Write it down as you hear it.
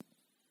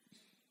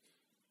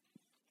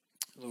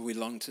Lord, we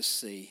long to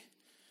see.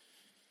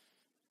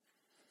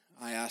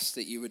 I ask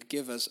that you would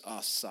give us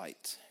our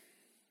sight,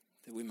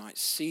 that we might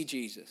see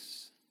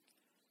Jesus,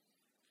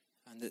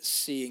 and that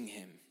seeing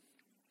him,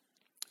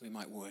 we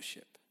might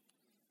worship.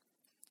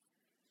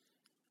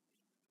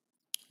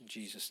 In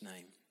Jesus'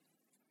 name,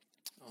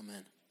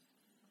 amen.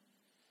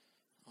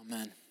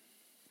 Amen.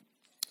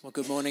 Well,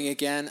 good morning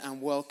again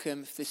and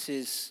welcome. If this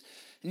is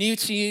new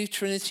to you,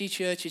 Trinity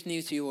Church is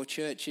new to you, or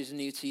church is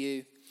new to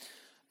you,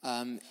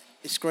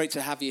 it's great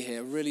to have you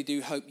here. I really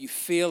do hope you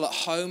feel at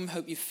home,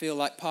 hope you feel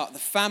like part of the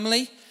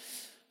family.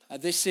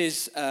 This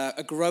is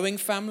a growing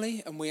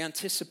family, and we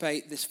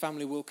anticipate this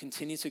family will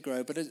continue to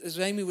grow. But as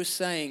Amy was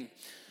saying,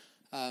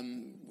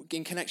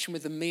 in connection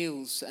with the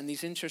meals and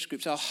these interest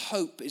groups, our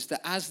hope is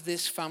that as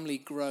this family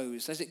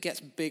grows, as it gets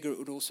bigger, it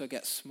would also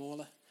get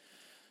smaller.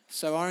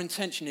 So our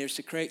intention here is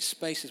to create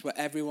spaces where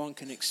everyone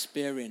can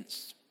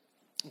experience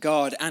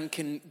God and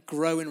can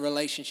grow in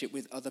relationship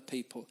with other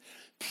people.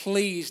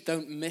 Please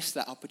don't miss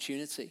that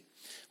opportunity.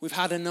 We've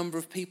had a number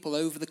of people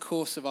over the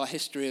course of our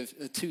history, of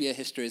a 2-year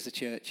history as a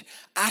church,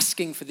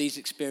 asking for these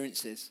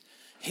experiences.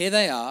 Here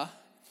they are.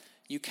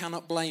 You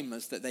cannot blame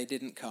us that they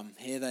didn't come.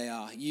 Here they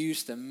are.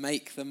 Use them.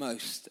 Make the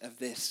most of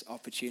this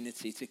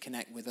opportunity to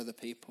connect with other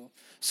people.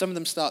 Some of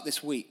them start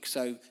this week,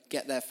 so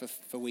get there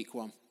for week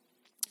 1.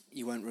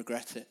 You won't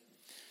regret it.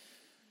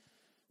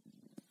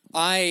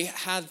 I'm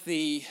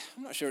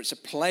not sure it's a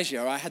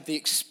pleasure, I had the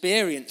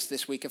experience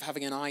this week of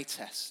having an eye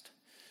test.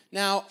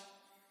 Now,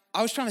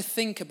 I was trying to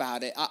think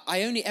about it.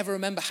 I only ever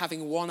remember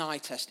having one eye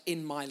test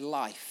in my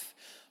life.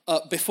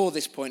 Before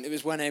this point, it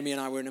was when Amy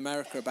and I were in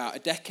America about a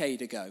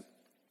decade ago.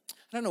 I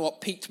don't know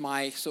what piqued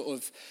my sort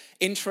of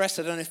interest.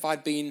 I don't know if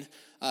I'd been,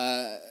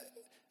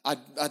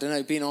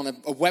 been on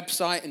a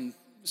website and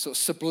sort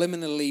of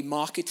subliminally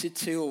marketed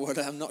to or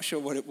whatever. I'm not sure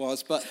what it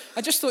was. But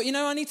I just thought,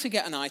 I need to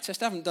get an eye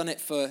test. I haven't done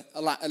it for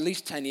at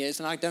least 10 years,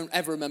 and I don't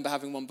ever remember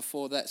having one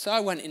before that. So I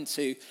went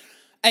into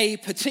a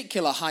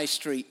particular high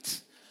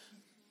street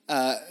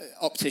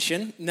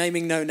optician,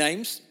 naming no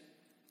names,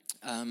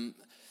 and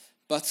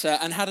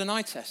had an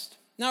eye test.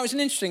 Now, it was an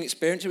interesting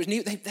experience. It was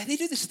new. They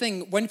do this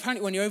thing,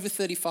 apparently when you're over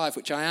 35,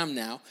 which I am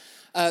now,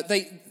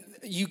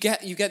 you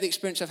get the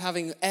experience of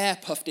having air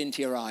puffed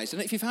into your eyes.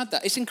 And if you've had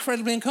that, it's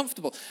incredibly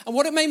uncomfortable. And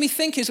what it made me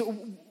think is,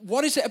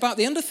 what is it about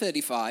the under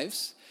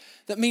 35s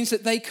that means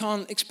that they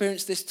can't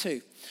experience this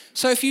too?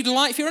 So if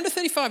you're under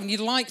 35 and you'd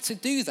like to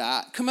do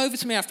that, come over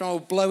to me after, and I'll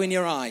blow in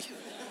your eye.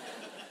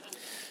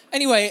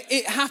 Anyway,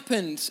 it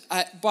happened.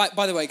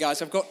 By the way,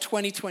 guys, I've got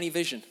 20/20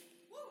 vision.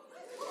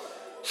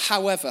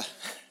 However,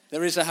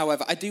 there is a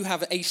however. I do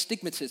have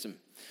astigmatism,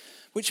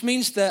 which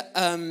means that,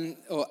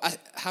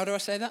 how do I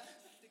say that?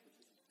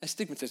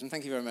 Astigmatism,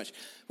 thank you very much.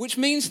 Which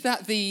means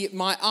that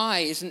my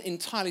eye isn't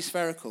entirely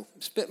spherical.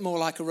 It's a bit more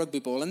like a rugby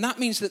ball. And that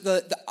means that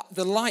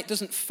the light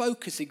doesn't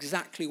focus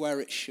exactly where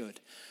it should,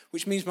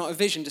 which means my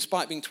vision,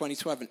 despite being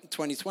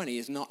 20/20,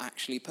 is not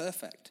actually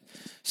perfect.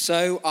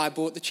 So I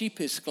bought the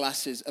cheapest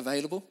glasses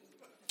available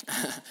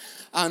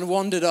and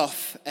wandered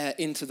off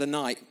into the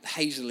night,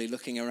 hazily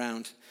looking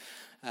around.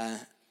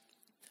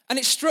 And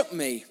it struck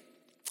me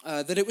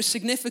that it was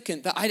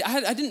significant that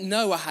I didn't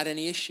know I had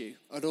any issue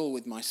at all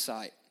with my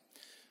sight.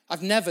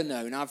 I've never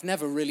known. I've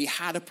never really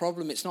had a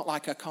problem. It's not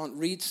like I can't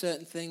read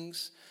certain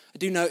things. I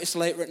do notice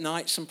later at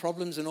night some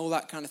problems and all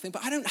that kind of thing,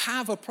 but I don't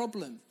have a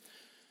problem.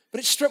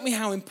 But it struck me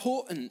how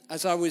important,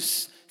 as I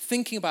was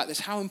thinking about this,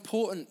 how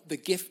important the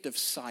gift of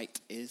sight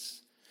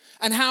is.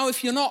 And how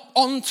if you're not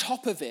on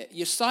top of it,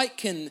 your sight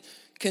can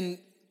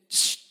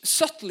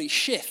subtly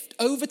shift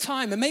over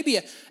time, and maybe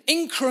an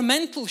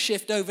incremental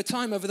shift over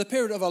time, over the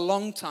period of a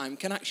long time,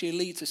 can actually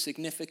lead to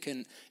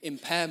significant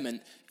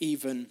impairment,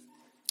 even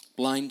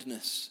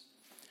blindness.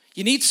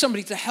 You need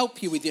somebody to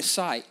help you with your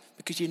sight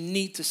because you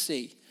need to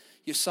see.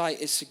 Your sight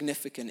is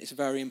significant. It's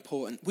very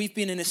important. We've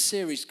been in a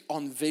series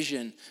on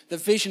vision, the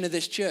vision of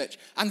this church.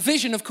 And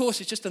vision, of course,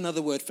 is just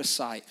another word for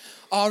sight.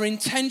 Our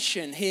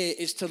intention here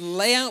is to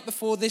lay out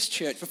before this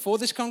church, before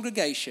this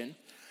congregation,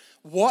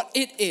 what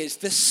it is,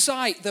 the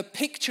sight, the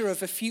picture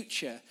of a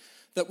future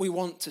that we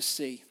want to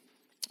see.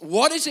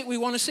 What is it we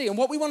want to see? And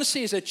what we want to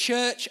see is a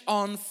church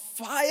on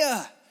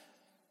fire.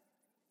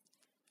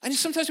 And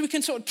sometimes we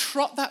can sort of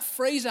trot that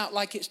phrase out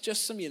like it's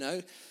just some,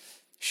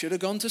 should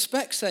have gone to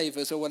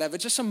Specsavers or whatever,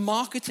 just some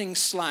marketing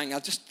slang.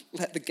 I'll just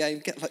let the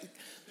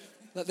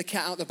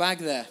cat out the bag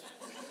there.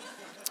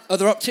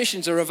 Other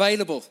opticians are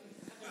available.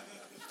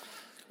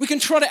 We can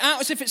trot it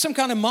out as if it's some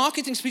kind of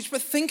marketing speech,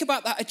 but think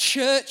about that, a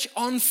church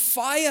on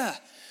fire.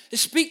 It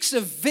speaks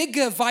of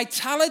vigor,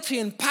 vitality,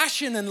 and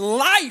passion and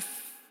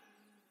life.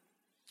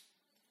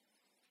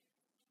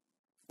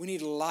 We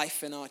need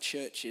life in our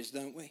churches,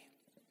 don't we?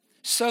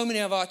 So many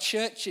of our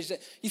churches,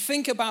 you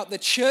think about the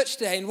church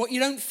today and what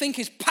you don't think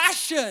is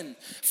passion,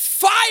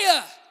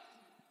 fire.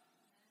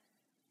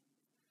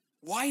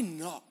 Why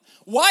not?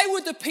 Why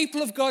would the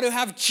people of God who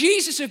have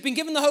Jesus, who have been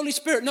given the Holy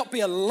Spirit, not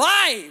be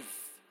alive?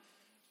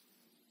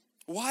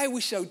 Why are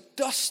we so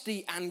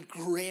dusty and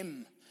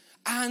grim?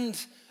 And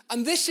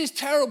this is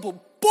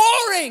terrible,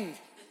 boring.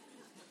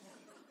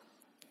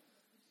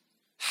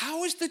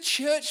 how has the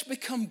church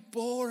become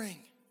boring?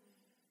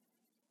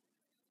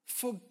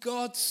 For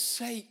God's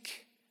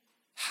sake,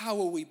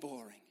 how are we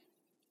boring?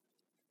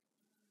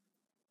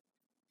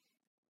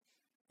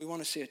 We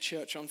want to see a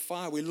church on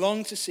fire. We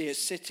long to see a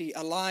city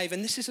alive.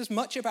 And this is as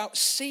much about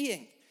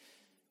seeing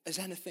as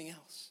anything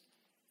else.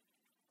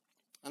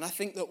 And I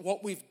think that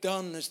what we've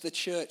done as the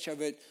church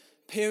over a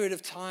period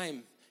of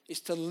time is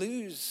to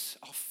lose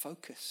our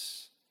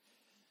focus.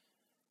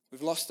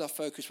 We've lost our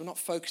focus. We're not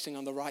focusing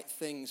on the right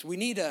things. We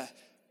need help.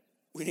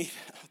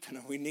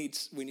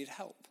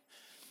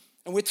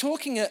 And we're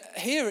talking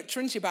here at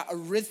Trinity about a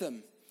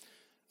rhythm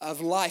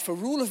of life, a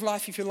rule of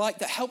life, if you like,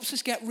 that helps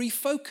us get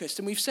refocused.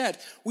 And we've said,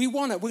 we're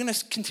going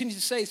to continue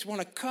to say this, we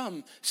want to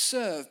come,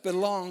 serve,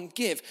 belong,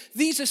 give.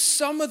 These are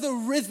some of the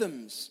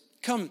rhythms.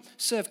 Come,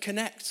 serve,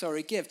 connect,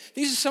 give.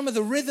 These are some of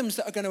the rhythms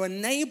that are going to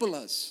enable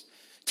us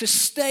to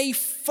stay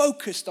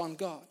focused on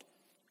God.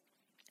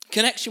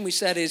 Connection, we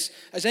said, is,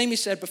 as Amy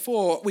said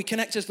before, we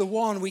connect as the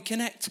one, we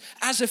connect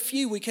as a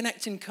few, we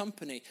connect in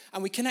company,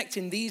 and we connect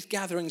in these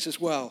gatherings as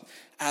well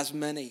as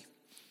many.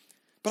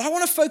 But I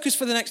want to focus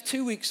for the next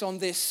 2 weeks on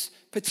this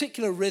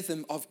particular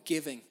rhythm of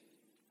giving.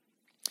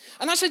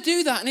 And as I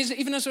do that, and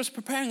even as I was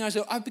preparing,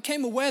 I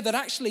became aware that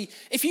actually,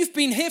 if you've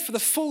been here for the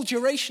full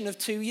duration of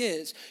 2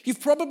 years,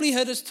 you've probably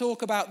heard us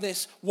talk about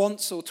this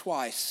once or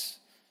twice,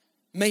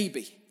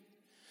 maybe.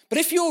 But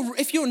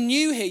if you're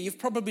new here, you've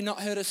probably not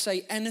heard us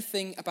say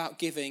anything about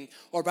giving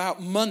or about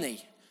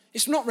money.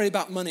 It's not really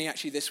about money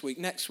actually this week.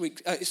 Next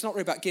week, it's not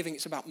really about giving,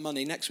 it's about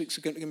money. Next week's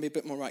going to be a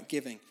bit more about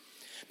giving.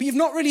 But you've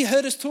not really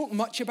heard us talk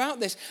much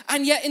about this.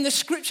 And yet in the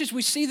scriptures,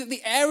 we see that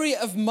the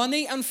area of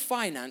money and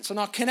finance and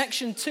our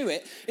connection to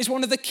it is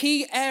one of the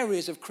key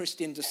areas of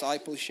Christian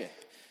discipleship.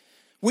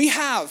 We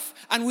have,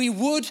 and we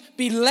would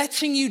be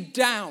letting you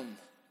down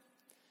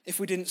if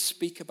we didn't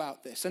speak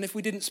about this and if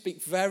we didn't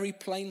speak very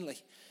plainly.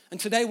 And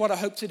today what I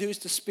hope to do is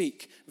to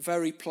speak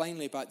very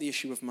plainly about the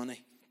issue of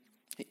money,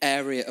 the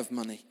area of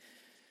money.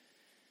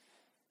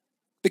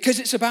 Because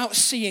it's about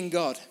seeing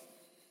God.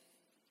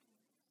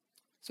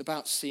 It's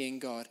about seeing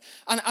God.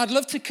 And I'd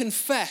love to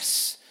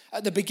confess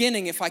at the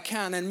beginning if I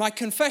can. And my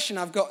confession,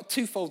 I've got a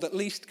twofold at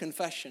least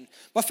confession.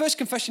 My first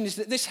confession is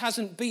that this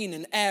hasn't been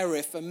an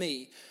area for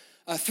me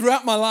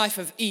throughout my life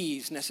of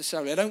ease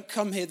necessarily. I don't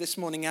come here this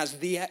morning as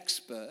the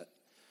expert.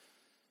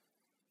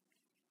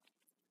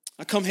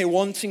 I come here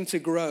wanting to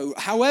grow.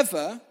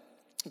 However,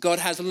 God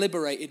has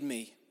liberated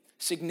me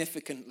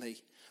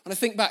significantly. When I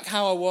think back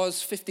how I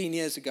was 15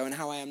 years ago and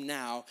how I am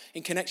now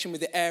in connection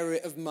with the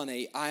area of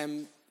money, I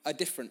am a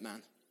different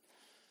man.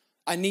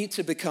 I need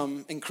to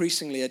become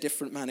increasingly a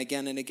different man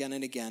again and again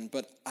and again,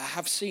 but I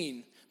have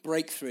seen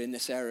breakthrough in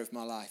this area of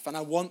my life, and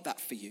I want that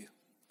for you.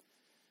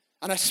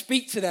 And I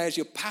speak today as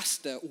your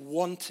pastor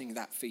wanting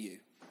that for you.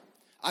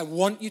 I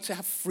want you to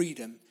have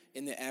freedom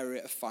in the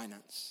area of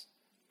finance.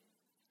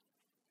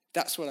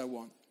 That's what I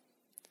want.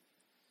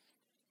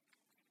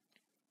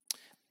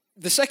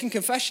 The second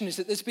confession is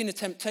that there's been a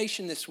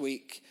temptation this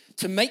week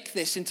to make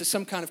this into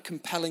some kind of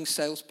compelling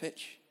sales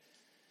pitch.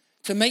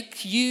 To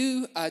make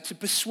you, to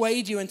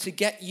persuade you and to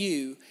get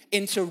you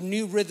into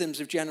new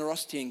rhythms of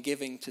generosity and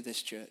giving to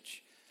this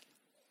church.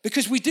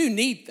 Because we do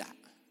need that.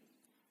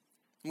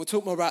 And we'll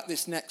talk more about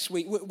this next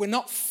week. We're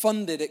not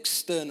funded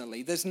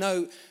externally. There's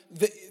no,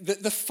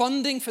 the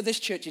funding for this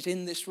church is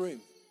in this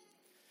room.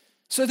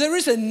 So there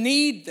is a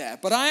need there,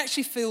 but I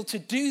actually feel to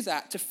do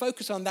that, to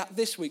focus on that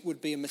this week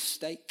would be a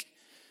mistake.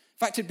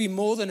 In fact, it'd be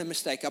more than a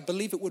mistake. I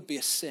believe it would be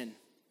a sin.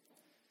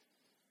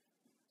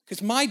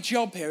 Because my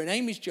job here and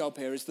Amy's job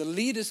here as the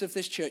leaders of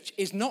this church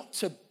is not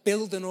to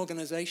build an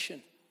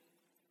organization.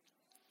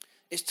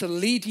 It's to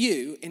lead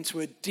you into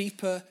a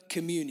deeper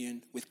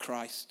communion with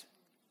Christ.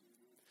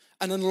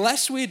 And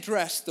unless we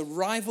address the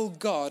rival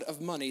god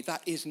of money,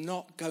 that is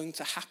not going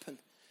to happen.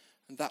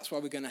 And that's why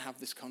we're going to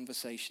have this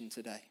conversation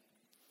today.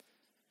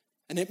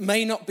 And it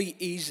may not be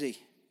easy.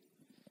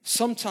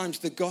 Sometimes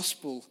the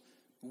gospel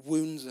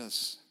wounds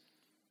us.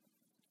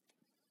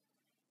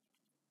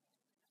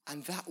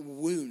 And that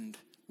wound,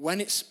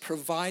 when it's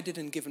provided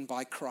and given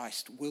by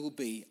Christ, will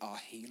be our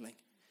healing.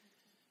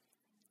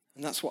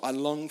 And that's what I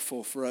long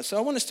for us. So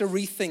I want us to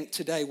rethink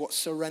today what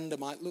surrender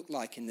might look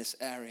like in this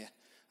area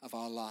of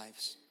our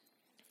lives.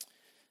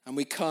 And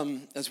we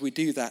come, as we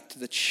do that, to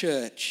the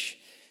church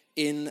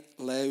in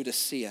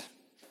Laodicea.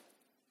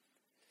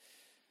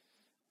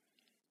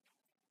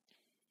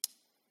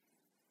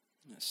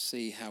 Let's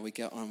see how we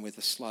get on with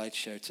the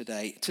slideshow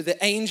today. To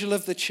the angel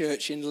of the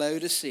church in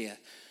Laodicea,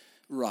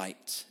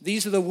 write.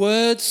 These are the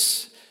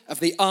words of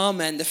the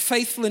Amen, the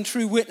faithful and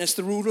true witness,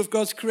 the ruler of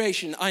God's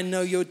creation. I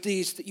know your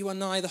deeds, that you are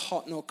neither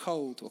hot nor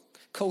cold, or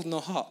cold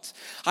nor hot.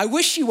 I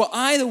wish you were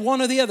either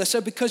one or the other.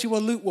 So because you are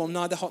lukewarm,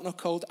 neither hot nor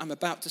cold, I'm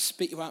about to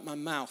spit you out my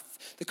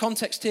mouth. The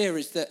context here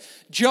is that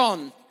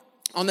John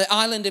on the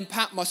island in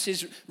Patmos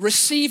is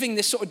receiving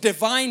this sort of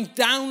divine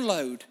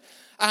download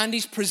and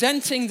he's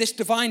presenting this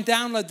divine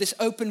download, this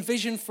open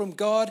vision from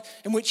God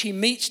in which he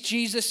meets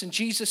Jesus and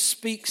Jesus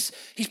speaks.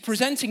 He's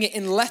presenting it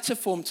in letter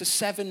form to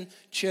 7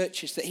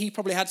 churches that he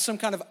probably had some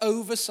kind of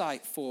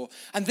oversight for.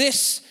 And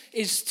this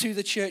is to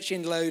the church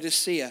in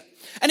Laodicea.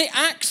 And it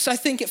acts, I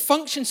think it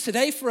functions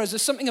today for us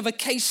as something of a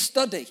case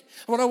study.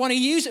 And what I want to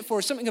use it for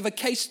is something of a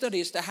case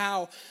study as to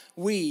how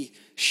we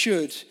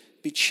should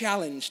be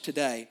challenged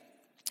today.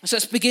 So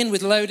let's begin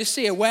with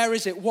Laodicea. Where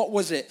is it? What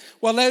was it?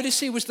 Well,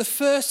 Laodicea was the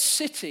first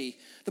city,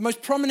 the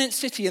most prominent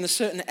city in a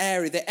certain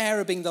area, the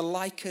area being the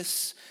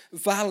Lycus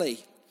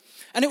Valley.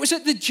 And it was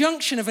at the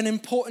junction of an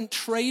important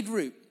trade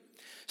route.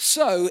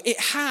 So it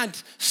had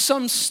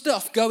some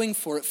stuff going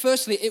for it.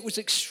 Firstly, it was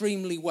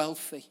extremely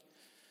wealthy.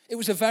 It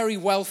was a very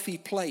wealthy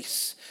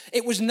place.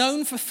 It was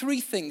known for 3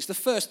 things. The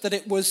first, that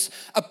it was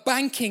a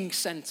banking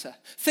centre.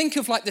 Think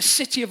of like the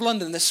City of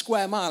London, the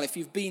Square Mile, if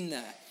you've been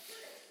there.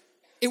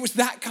 It was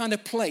that kind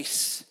of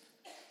place.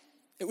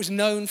 It was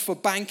known for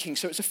banking,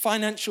 so it's a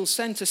financial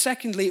centre.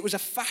 Secondly, it was a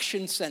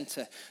fashion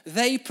centre.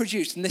 They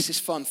produced, and this is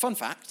fun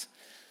fact.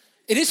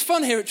 It is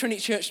fun here at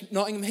Trinity Church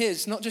Nottingham.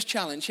 Here's not just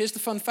challenge, here's the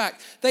fun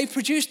fact. They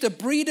produced a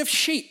breed of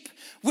sheep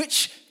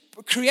which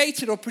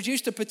created or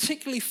produced a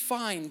particularly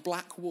fine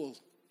black wool.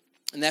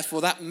 And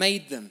therefore that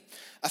made them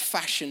a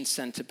fashion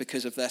centre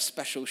because of their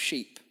special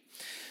sheep.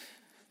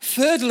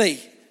 Thirdly,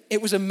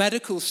 it was a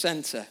medical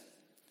centre.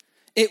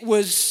 There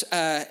was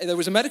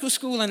a medical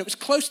school and it was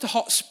close to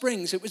hot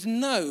springs. It was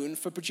known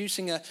for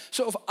producing a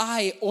sort of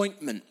eye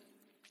ointment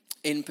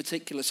in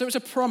particular. So it was a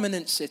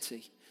prominent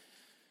city,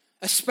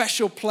 a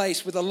special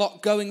place with a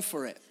lot going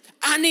for it.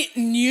 And it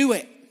knew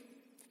it.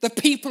 The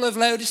people of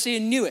Laodicea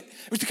knew it.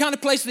 It was the kind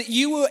of place that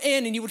you were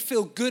in and you would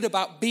feel good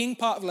about being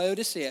part of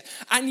Laodicea.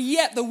 And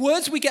yet the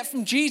words we get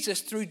from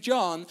Jesus through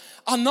John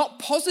are not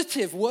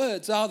positive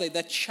words, are they?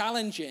 They're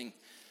challenging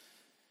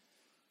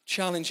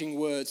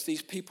words.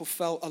 These people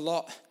felt a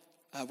lot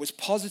was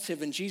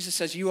positive. And Jesus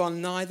says, you are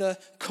neither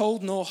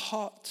cold nor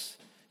hot.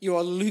 You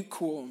are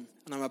lukewarm.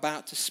 And I'm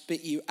about to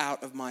spit you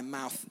out of my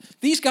mouth.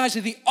 These guys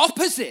are the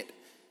opposite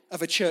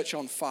of a church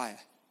on fire.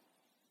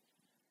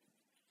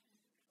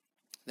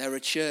 They're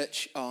a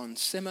church on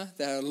simmer.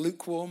 They're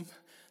lukewarm.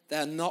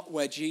 They're not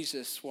where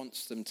Jesus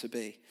wants them to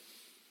be.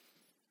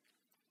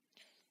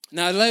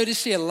 Now,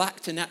 Laodicea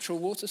lacked a natural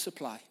water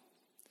supply.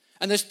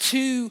 And there's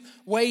 2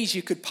 ways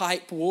you could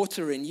pipe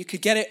water in. You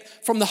could get it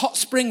from the hot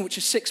spring, which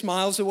is 6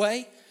 miles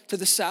away to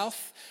the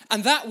south.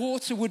 And that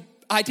water would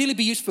ideally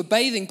be used for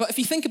bathing. But if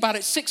you think about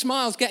it, 6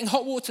 miles, getting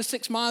hot water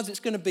 6 miles, it's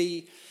going to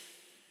be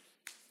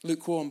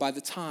lukewarm by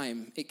the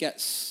time it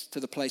gets to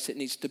the place it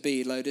needs to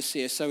be,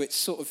 Laodicea. So it's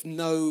sort of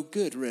no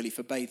good really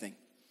for bathing.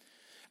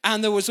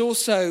 And there was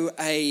also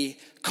a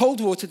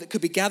cold water that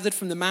could be gathered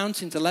from the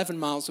mountains 11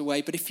 miles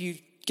away. But if you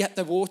get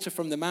the water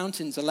from the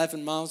mountains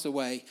 11 miles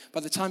away, by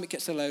the time it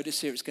gets to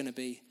Laodicea, it's going to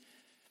be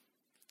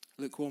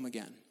lukewarm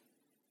again.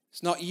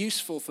 It's not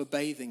useful for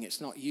bathing.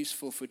 It's not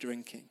useful for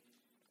drinking.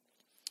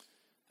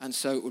 And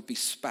so it would be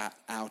spat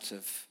out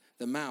of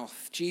the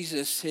mouth.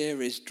 Jesus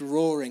here is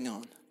drawing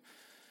on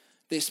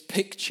this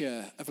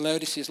picture of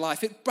Laodicea's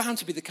life. It's bound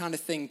to be the kind of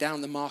thing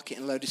down the market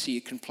in Laodicea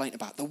you complain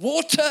about. The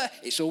water,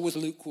 it's always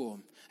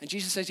lukewarm. And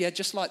Jesus says, yeah,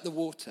 just like the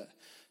water,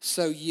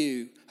 so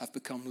you have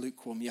become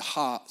lukewarm. Your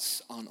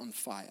hearts aren't on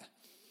fire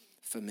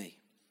for me.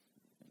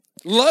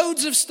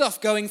 Loads of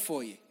stuff going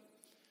for you.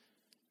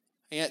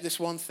 And yet this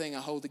one thing I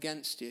hold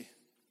against you,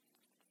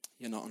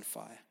 you're not on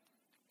fire.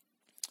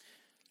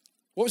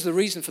 What was the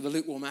reason for the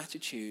lukewarm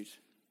attitude?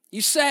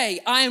 You say,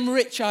 I am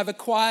rich, I have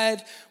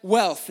acquired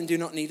wealth and do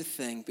not need a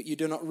thing, but you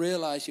do not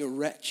realize you're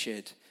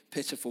wretched,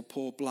 pitiful,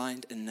 poor,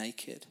 blind, and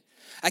naked.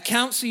 I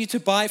counsel you to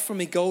buy from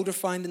me gold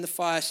refined in the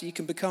fire so you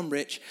can become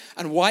rich,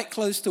 and white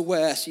clothes to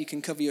wear so you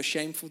can cover your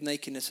shameful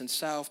nakedness, and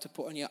salve to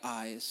put on your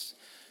eyes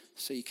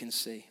so you can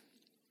see.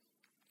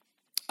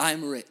 I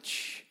am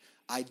rich,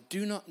 I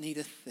do not need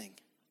a thing.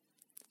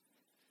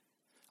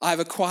 I have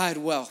acquired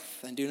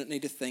wealth and do not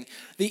need a thing.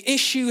 The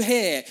issue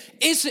here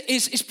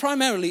is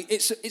primarily,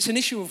 it's an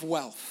issue of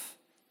wealth.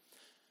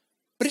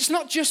 But it's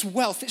not just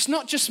wealth, it's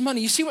not just money.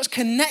 You see, what's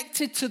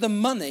connected to the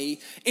money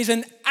is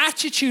an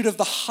attitude of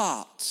the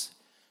heart,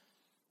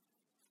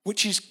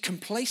 which is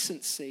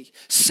complacency,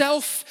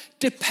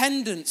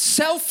 self-dependence,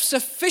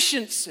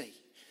 self-sufficiency.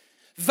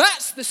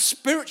 That's the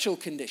spiritual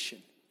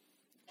condition.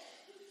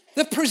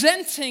 The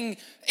presenting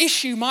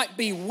issue might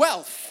be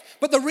wealth,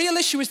 but the real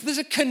issue is there's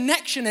a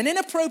connection, an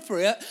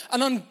inappropriate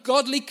and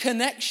ungodly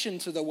connection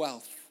to the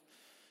wealth,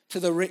 to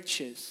the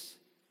riches,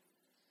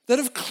 that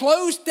have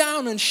closed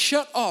down and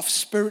shut off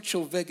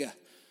spiritual vigor.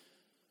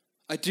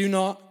 I do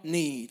not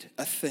need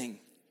a thing.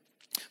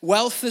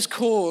 Wealth has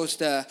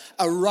caused a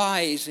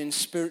rise in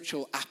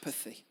spiritual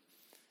apathy.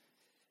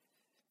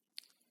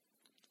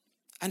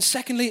 And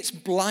secondly, it's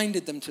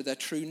blinded them to their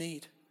true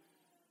need.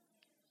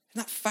 Isn't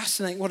that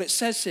fascinating what it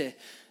says here?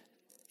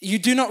 You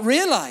do not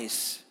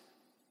realize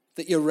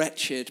that you're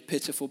wretched,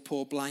 pitiful,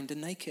 poor, blind, and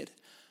naked.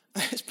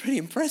 It's pretty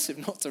impressive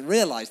not to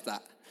realize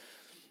that.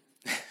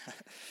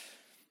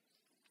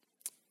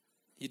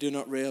 You do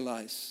not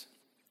realize.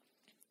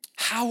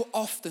 how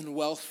often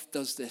wealth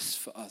does this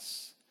for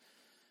us.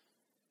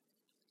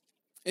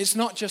 It's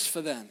not just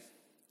for them.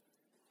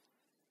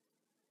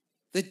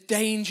 The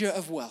danger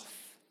of wealth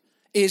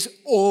is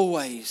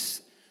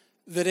always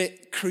that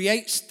it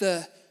creates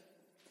the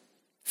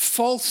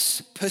false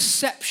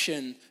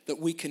perception that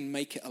we can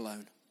make it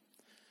alone,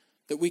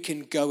 that we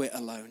can go it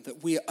alone,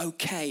 that we are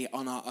okay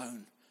on our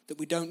own, that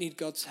we don't need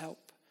God's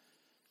help.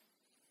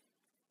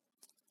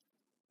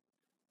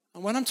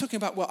 And when I'm talking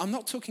about wealth, I'm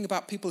not talking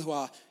about people who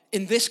are,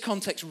 in this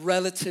context,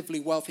 relatively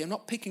wealthy. I'm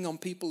not picking on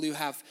people who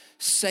have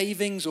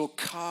savings or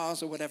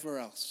cars or whatever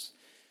else.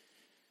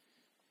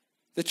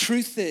 The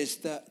truth is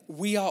that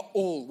we are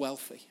all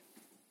wealthy.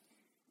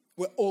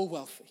 We're all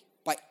wealthy.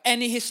 By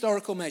any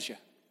historical measure,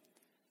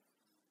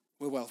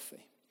 we're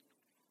wealthy.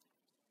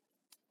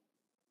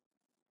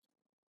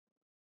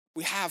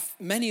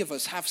 Many of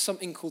us have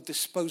something called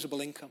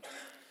disposable income,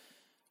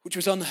 which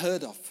was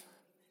unheard of.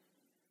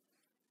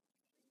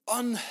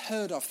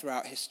 Unheard of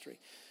throughout history.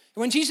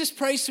 When Jesus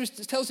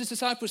tells his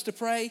disciples to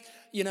pray,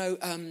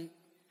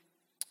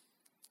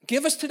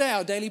 give us today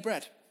our daily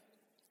bread.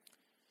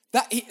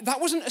 That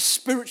wasn't a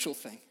spiritual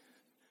thing.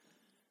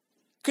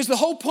 Because the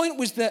whole point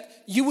was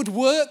that you would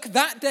work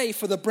that day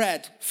for the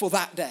bread for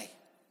that day.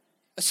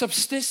 A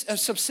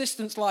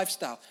subsistence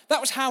lifestyle. That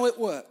was how it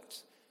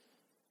worked.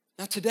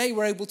 Now today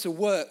we're able to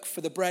work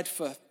for the bread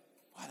for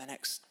the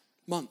next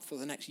month or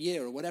the next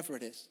year or whatever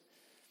it is.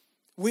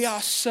 We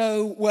are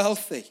so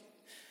wealthy.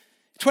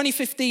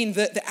 2015,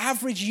 the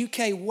average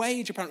UK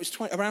wage apparently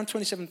was around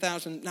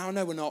 27,000. Now I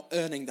know we're not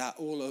earning that,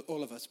 all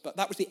of us, but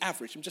that was the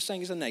average. I'm just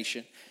saying as a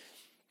nation.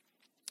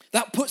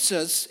 That puts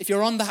us, if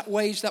you're on that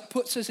wage, that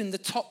puts us in the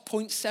top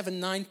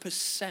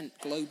 0.79%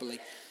 globally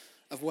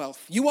of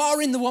wealth. You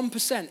are in the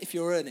 1% if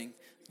you're earning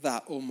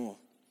that or more.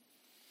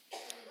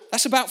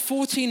 That's about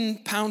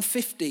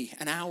 £14.50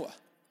 an hour.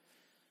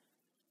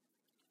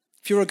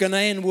 If you're a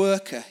Ghanaian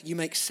worker, you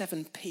make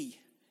 7p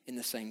in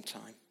the same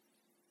time.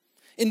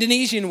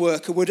 Indonesian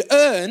worker would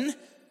earn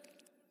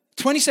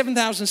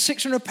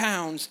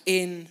 £27,600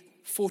 in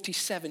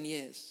 47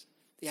 years.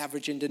 The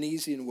average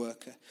Indonesian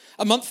worker.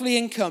 That monthly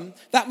income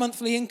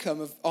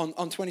on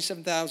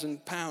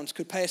 £27,000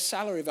 could pay a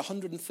salary of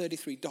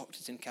 133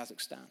 doctors in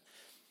Kazakhstan.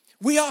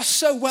 We are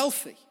so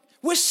wealthy.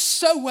 We're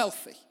so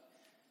wealthy.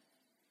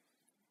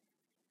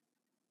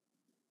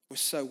 We're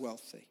so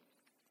wealthy.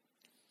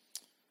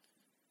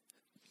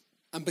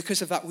 And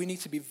because of that, we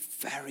need to be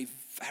very,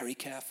 very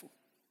careful.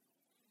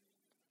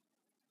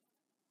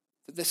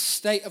 That the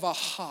state of our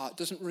heart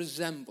doesn't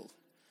resemble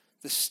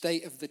the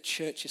state of the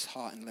church's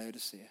heart in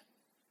Laodicea.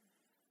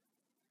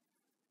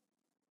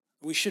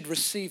 We should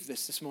receive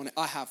this morning.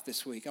 I have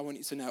this week. I want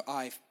you to know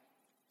I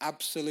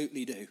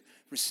absolutely do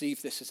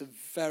receive this as a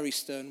very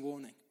stern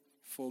warning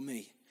for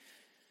me.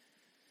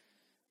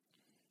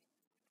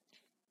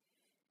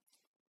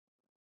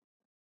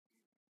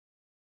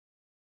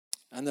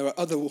 And there are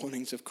other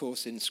warnings, of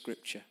course, in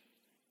Scripture.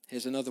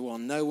 Here's another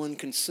one. No one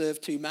can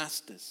serve two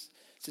masters.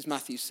 This is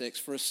Matthew 6.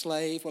 For a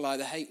slave will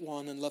either hate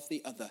one and love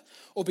the other,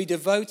 or be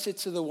devoted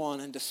to the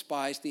one and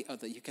despise the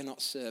other. You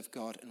cannot serve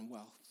God and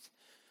wealth.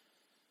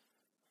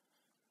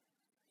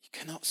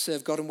 Cannot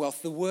serve God and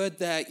wealth. The word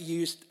there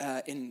used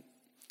in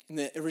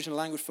the original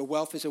language for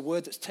wealth is a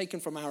word that's taken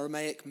from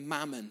Aramaic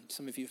mammon.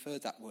 Some of you have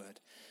heard that word.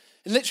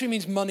 It literally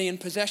means money and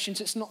possessions.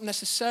 It's not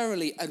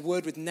necessarily a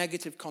word with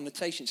negative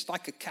connotations. It's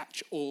like a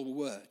catch-all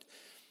word.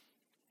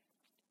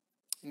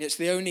 And it's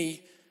the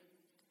only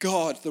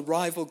God, the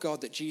rival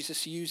God that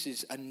Jesus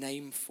uses a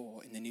name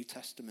for in the New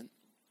Testament.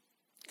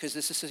 Because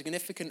there's a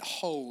significant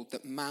hold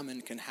that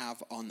mammon can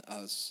have on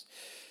us.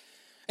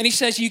 And he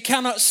says you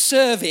cannot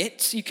serve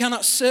it, you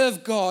cannot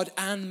serve God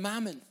and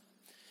mammon.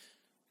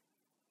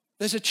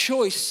 There's a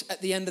choice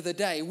at the end of the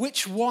day.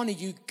 Which one are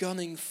you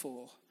gunning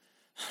for?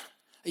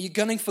 Are you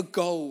gunning for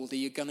gold? Are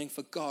you gunning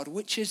for God?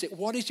 Which is it?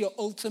 What is your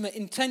ultimate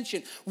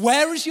intention?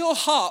 Where is your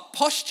heart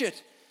postured?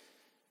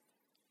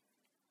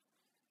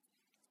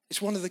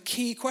 It's one of the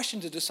key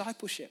questions of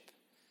discipleship.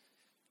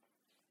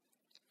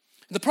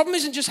 The problem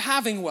isn't just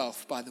having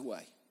wealth, by the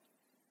way.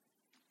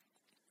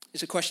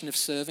 It's a question of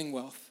serving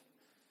wealth.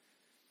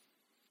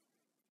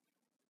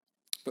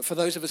 But for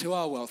those of us who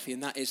are wealthy,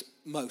 and that is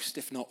most,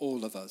 if not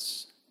all of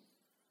us,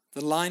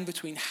 the line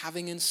between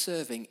having and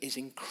serving is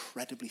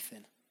incredibly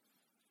thin.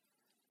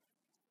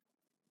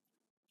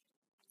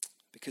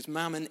 Because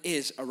mammon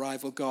is a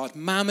rival God.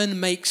 Mammon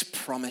makes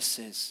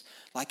promises,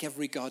 like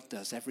every God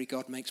does. Every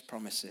God makes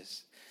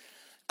promises.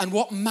 And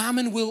what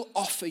mammon will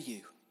offer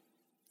you,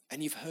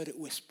 and you've heard it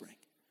whispering,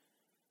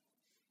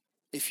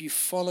 if you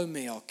follow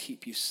me, I'll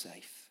keep you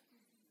safe.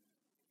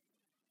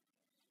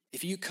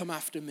 If you come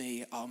after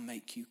me, I'll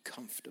make you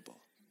comfortable.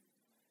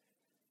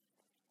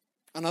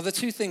 And are the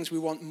two things we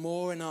want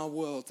more in our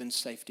world than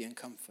safety and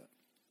comfort?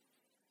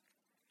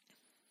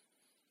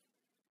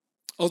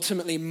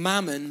 Ultimately,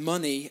 mammon,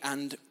 money,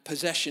 and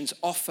possessions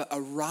offer a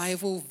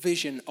rival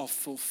vision of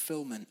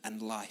fulfillment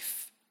and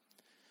life.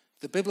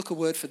 The biblical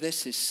word for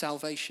this is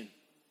salvation.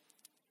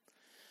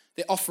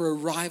 They offer a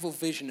rival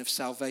vision of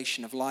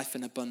salvation, of life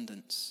and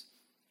abundance.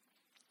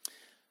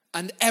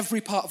 And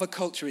every part of a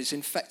culture is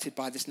infected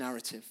by this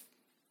narrative.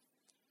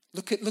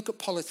 Look at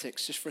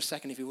politics just for a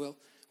second, if you will.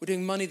 We're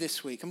doing money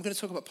this week. I'm going to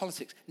talk about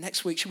politics.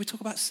 Next week, should we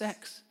talk about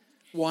sex?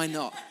 Why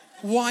not?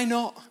 Why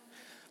not?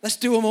 Let's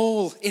do them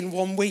all in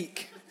 1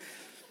 week.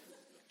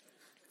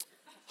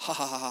 Ha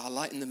ha ha ha,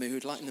 lighten the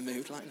mood, lighten the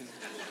mood, lighten the mood.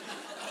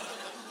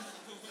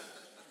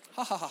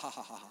 Ha ha ha ha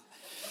ha ha.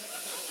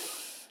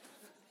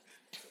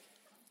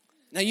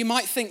 Now, you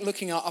might think,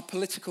 looking at our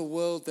political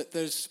world, that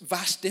there's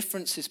vast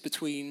differences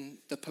between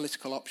the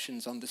political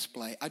options on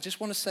display. I just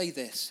want to say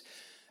this.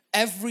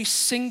 Every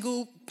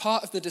single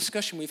part of the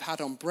discussion we've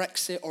had on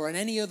Brexit or on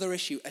any other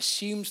issue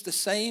assumes the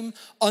same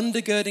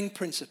undergirding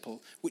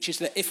principle, which is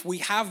that if we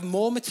have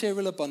more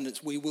material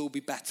abundance, we will be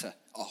better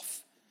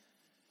off.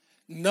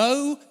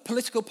 No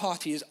political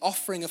party is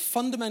offering a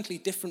fundamentally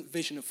different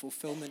vision of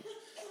fulfillment.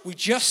 We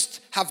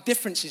just have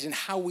differences in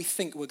how we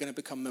think we're going to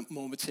become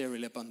more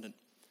materially abundant.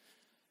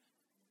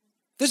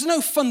 There's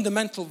no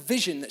fundamental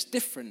vision that's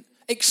different,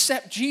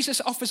 except Jesus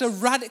offers a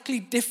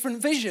radically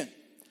different vision.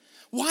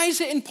 Why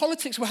is it in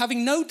politics we're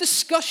having no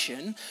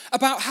discussion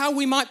about how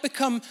we might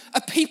become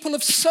a people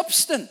of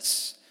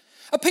substance,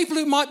 a people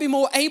who might be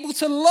more able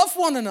to love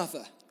one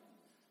another?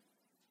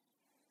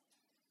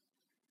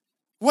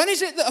 When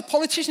is it that a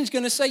politician is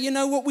going to say, you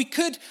know what, we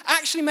could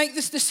actually make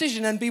this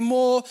decision and be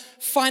more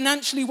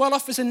financially well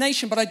off as a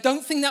nation, but I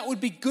don't think that would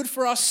be good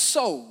for our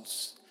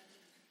souls.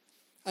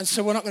 And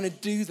so we're not going to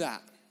do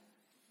that.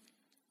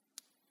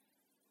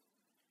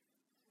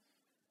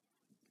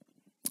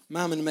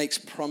 Mammon makes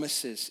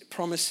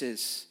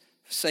promises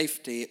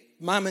safety.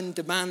 Mammon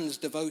demands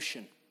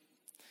devotion.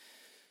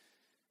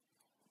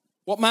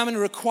 What Mammon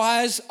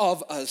requires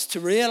of us to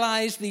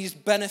realize these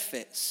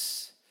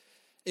benefits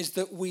is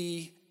that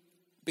we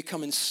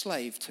become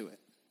enslaved to it.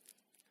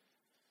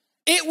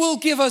 It will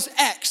give us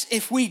X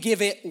if we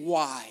give it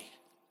Y.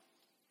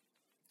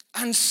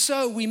 And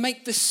so we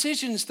make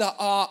decisions that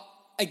are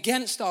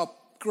against our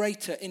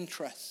greater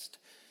interest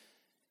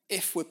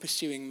if we're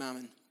pursuing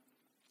Mammon.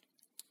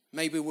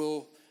 Maybe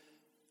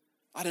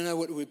I don't know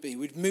what it would be.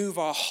 We'd move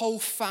our whole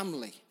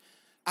family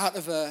out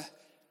of a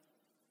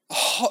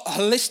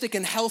holistic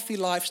and healthy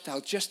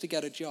lifestyle just to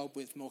get a job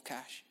with more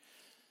cash.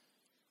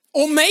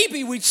 Or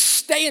maybe we'd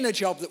stay in a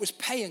job that was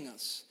paying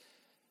us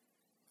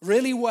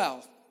really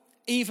well,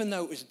 even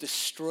though it was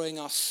destroying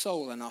our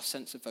soul and our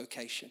sense of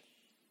vocation.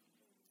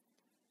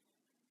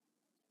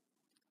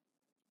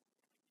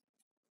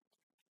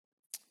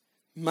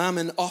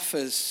 Mammon's offer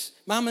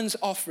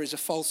is a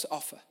false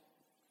offer.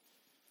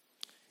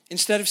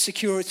 Instead of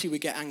security, we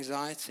get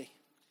anxiety.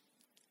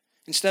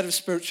 Instead of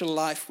spiritual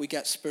life, we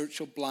get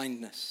spiritual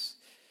blindness.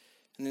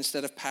 And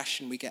instead of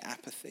passion, we get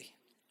apathy.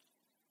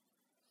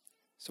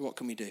 So what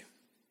can we do?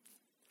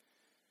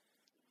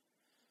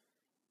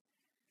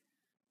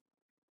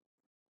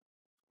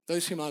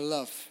 Those whom I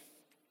love,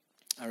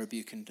 I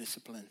rebuke and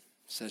discipline,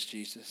 says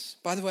Jesus.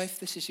 By the way,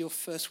 if this is your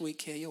first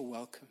week here, you're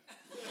welcome.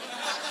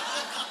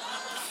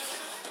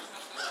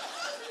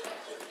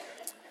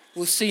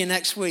 We'll see you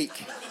next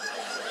week.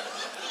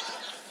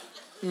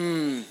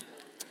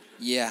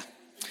 Yeah.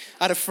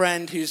 I had a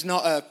friend who's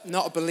not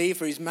a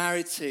believer. He's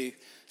married to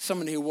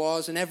someone who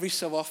was, and every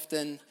so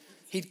often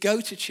he'd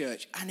go to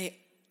church, and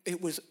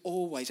it was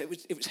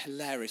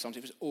hilarious.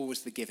 It was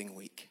always the giving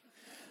week,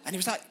 and he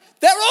was like,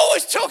 "They're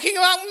always talking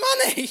about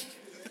money."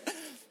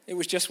 It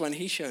was just when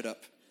he showed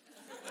up.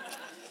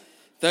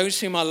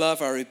 Those whom I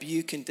love, I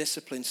rebuke and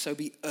discipline. So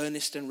be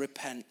earnest and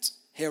repent.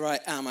 Here I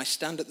am. I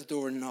stand at the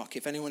door and knock.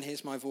 If anyone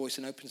hears my voice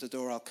and opens the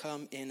door, I'll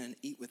come in and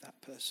eat with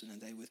that person, and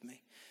they with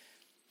me.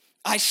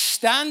 I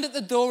stand at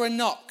the door and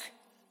knock.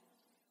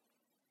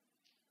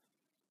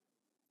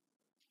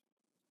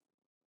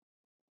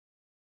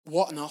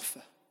 What an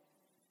offer.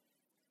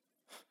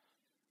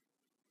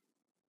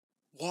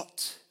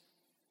 What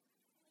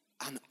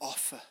an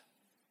offer.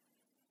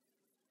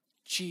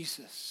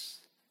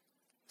 Jesus,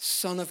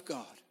 Son of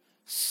God,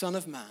 Son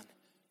of Man,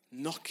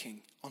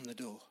 knocking on the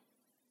door.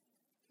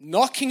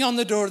 Knocking on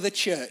the door of the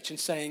church and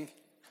saying,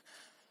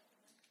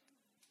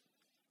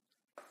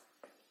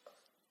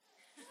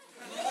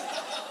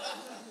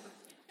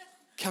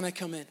 "Can I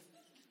come in?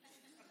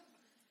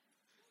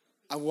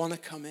 I want to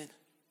come in.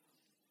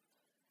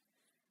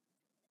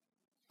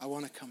 I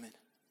want to come in.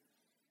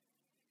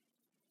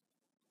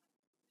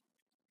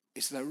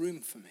 Is there room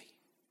for me?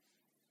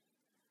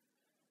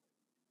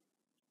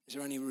 Is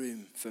there any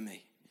room for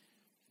me?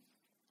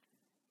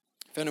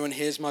 If anyone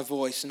hears my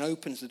voice and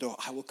opens the door,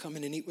 I will come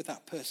in and eat with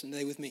that person,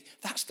 they with me."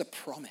 That's the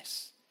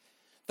promise.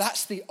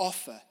 That's the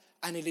offer,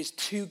 and it is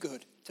too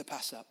good to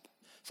pass up.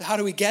 So how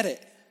do we get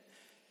it?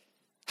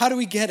 How do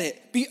we get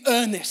it? Be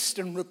earnest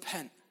and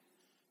repent.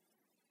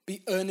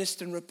 Be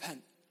earnest and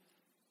repent.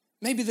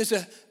 Maybe there's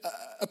a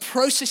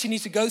process you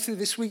need to go through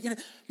this week. You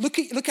know, look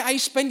at how you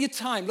spend your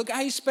time. Look at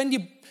how you spend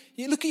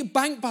you look at your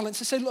bank balance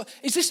and say, Lord,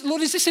 is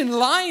this in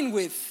line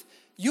with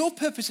your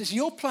purposes,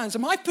 your plans?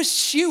 Am I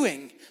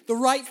pursuing the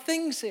right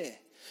things here?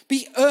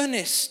 Be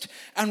earnest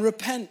and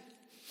repent.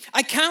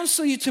 I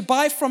counsel you to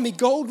buy from me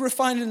gold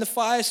refined in the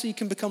fire so you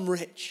can become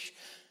rich.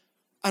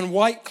 and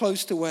white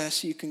clothes to wear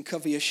so you can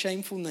cover your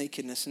shameful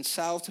nakedness, and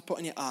salve to put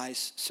on your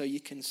eyes so you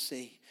can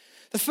see.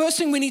 The first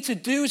thing we need to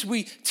do as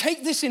we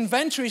take this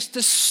inventory is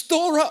to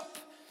store up.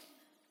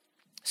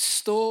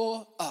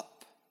 Store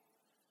up.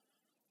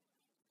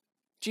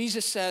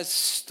 Jesus says,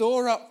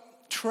 store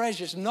up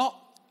treasures not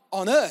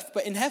on earth,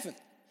 but in heaven.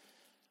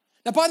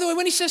 Now, by the way,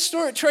 when he says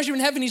store up treasure in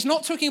heaven, he's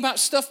not talking about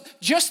stuff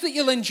just that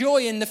you'll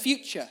enjoy in the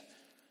future.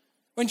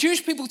 When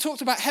Jewish people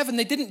talked about heaven,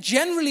 they didn't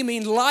generally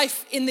mean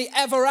life in the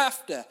ever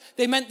after.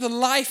 They meant the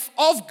life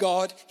of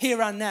God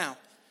here and now.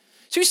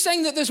 So he's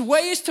saying that there's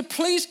ways to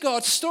please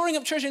God. Storing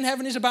up treasure in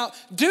heaven is about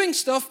doing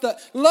stuff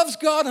that loves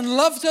God and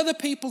loves other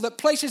people, that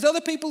places other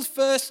people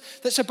first,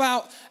 that's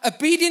about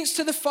obedience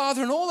to the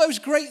Father and all those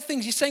great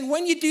things. He's saying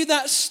when you do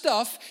that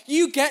stuff,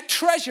 you get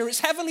treasure.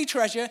 It's heavenly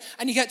treasure,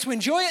 and you get to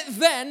enjoy it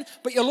then,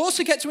 but you'll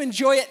also get to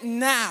enjoy it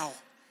now.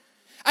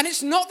 And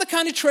it's not the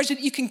kind of treasure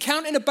that you can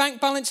count in a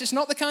bank balance. It's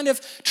not the kind of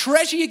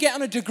treasure you get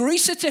on a degree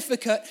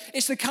certificate.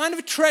 It's the kind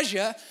of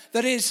treasure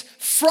that is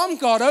from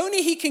God.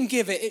 Only he can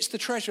give it. It's the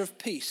treasure of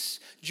peace,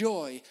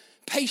 joy,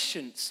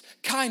 patience,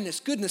 kindness,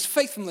 goodness,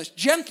 faithfulness,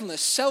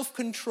 gentleness,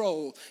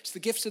 self-control. It's the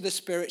gifts of the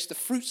Spirit. It's the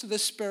fruits of the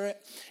Spirit.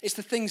 It's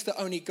the things that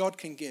only God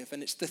can give.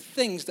 And it's the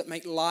things that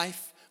make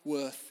life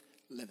worth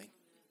living.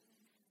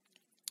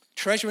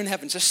 Treasure in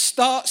heaven. So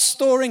start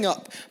storing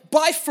up.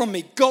 Buy from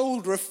me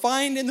gold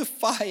refined in the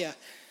fire.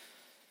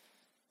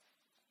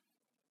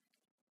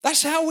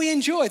 That's how we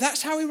enjoy.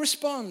 That's how we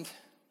respond.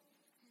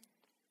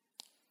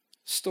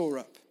 Store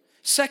up.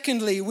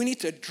 Secondly, we need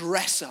to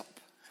dress up.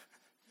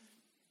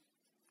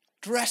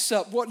 Dress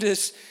up. What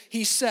does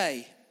he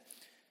say?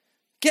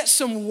 Get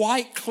some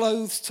white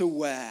clothes to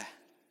wear.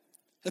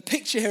 The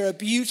picture here, a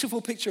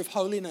beautiful picture of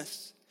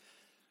holiness.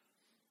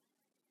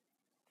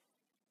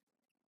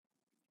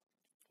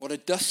 What a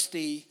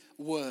dusty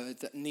word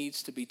that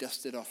needs to be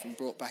dusted off and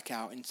brought back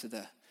out into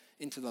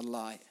the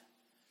light.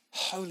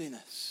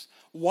 Holiness.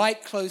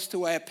 White clothes to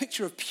wear, a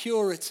picture of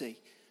purity.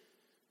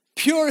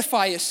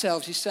 Purify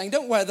yourselves, he's saying.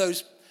 Don't wear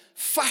those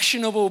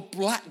fashionable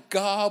black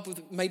garb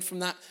made from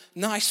that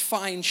nice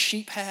fine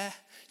sheep hair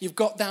you've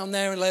got down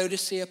there in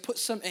Laodicea. Put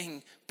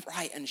something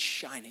bright and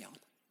shiny on.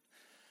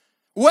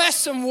 Wear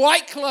some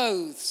white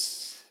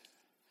clothes.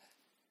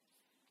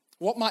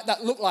 What might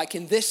that look like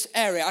in this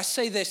area? I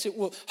say this,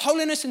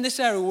 holiness in this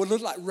area will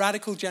look like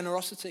radical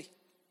generosity.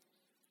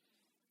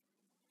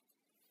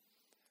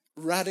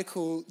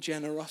 Radical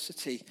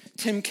generosity.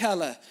 Tim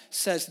Keller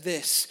says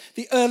this: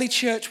 the early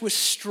church was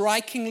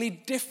strikingly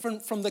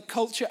different from the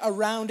culture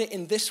around it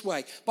in this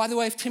way. By the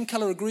way, if Tim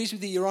Keller agrees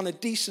with you, you're on a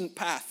decent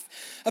path.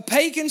 A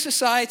pagan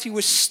society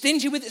was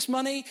stingy with its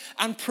money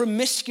and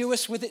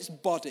promiscuous with its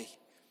body.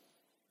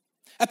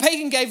 A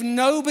pagan gave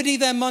nobody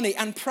their money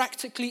and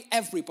practically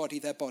everybody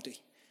their body.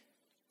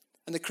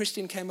 And the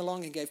Christian came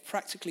along and gave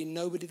practically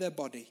nobody their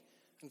body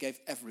and gave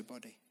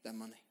everybody their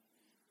money.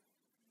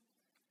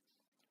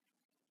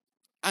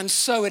 And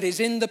so it is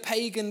in the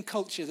pagan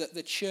culture that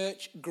the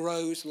church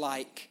grows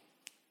like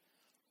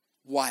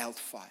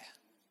wildfire.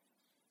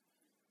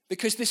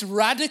 Because this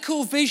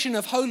radical vision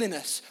of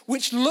holiness,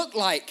 which looked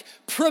like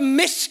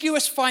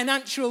promiscuous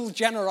financial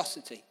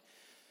generosity,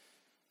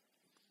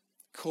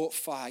 caught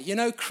fire. You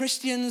know,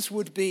 Christians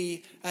would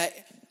be,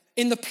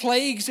 in the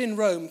plagues in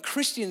Rome,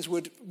 Christians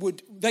would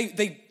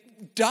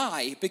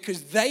die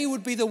because they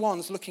would be the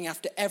ones looking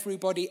after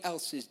everybody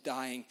else's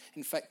dying,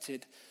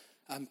 infected,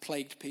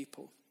 plagued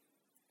people.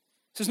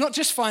 So it's not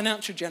just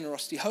financial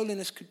generosity.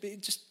 Holiness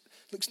it just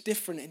looks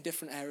different in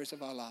different areas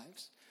of our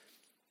lives.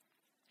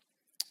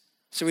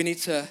 So we need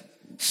to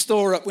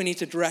store up, we need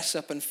to dress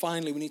up, and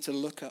finally we need to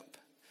look up.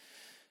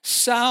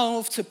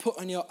 Salve to put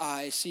on your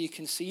eyes so you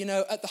can see. You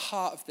know, at the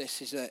heart of this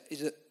is a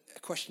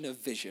question of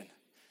vision.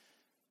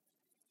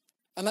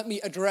 And let me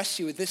address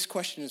you with this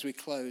question as we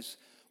close.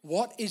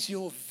 What is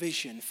your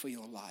vision for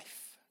your life?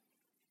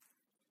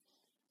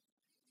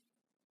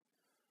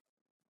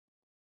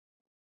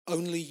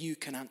 Only you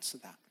can answer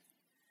that.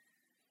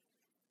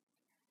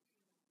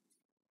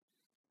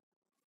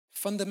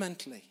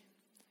 Fundamentally,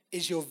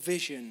 is your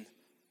vision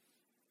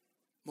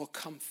more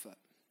comfort?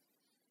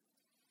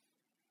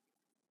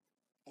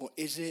 Or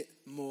is it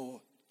more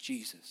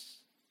Jesus?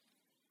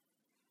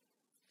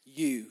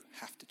 You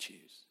have to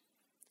choose.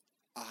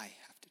 I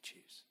have to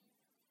choose.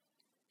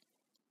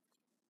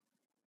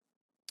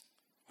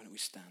 Why don't we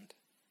stand?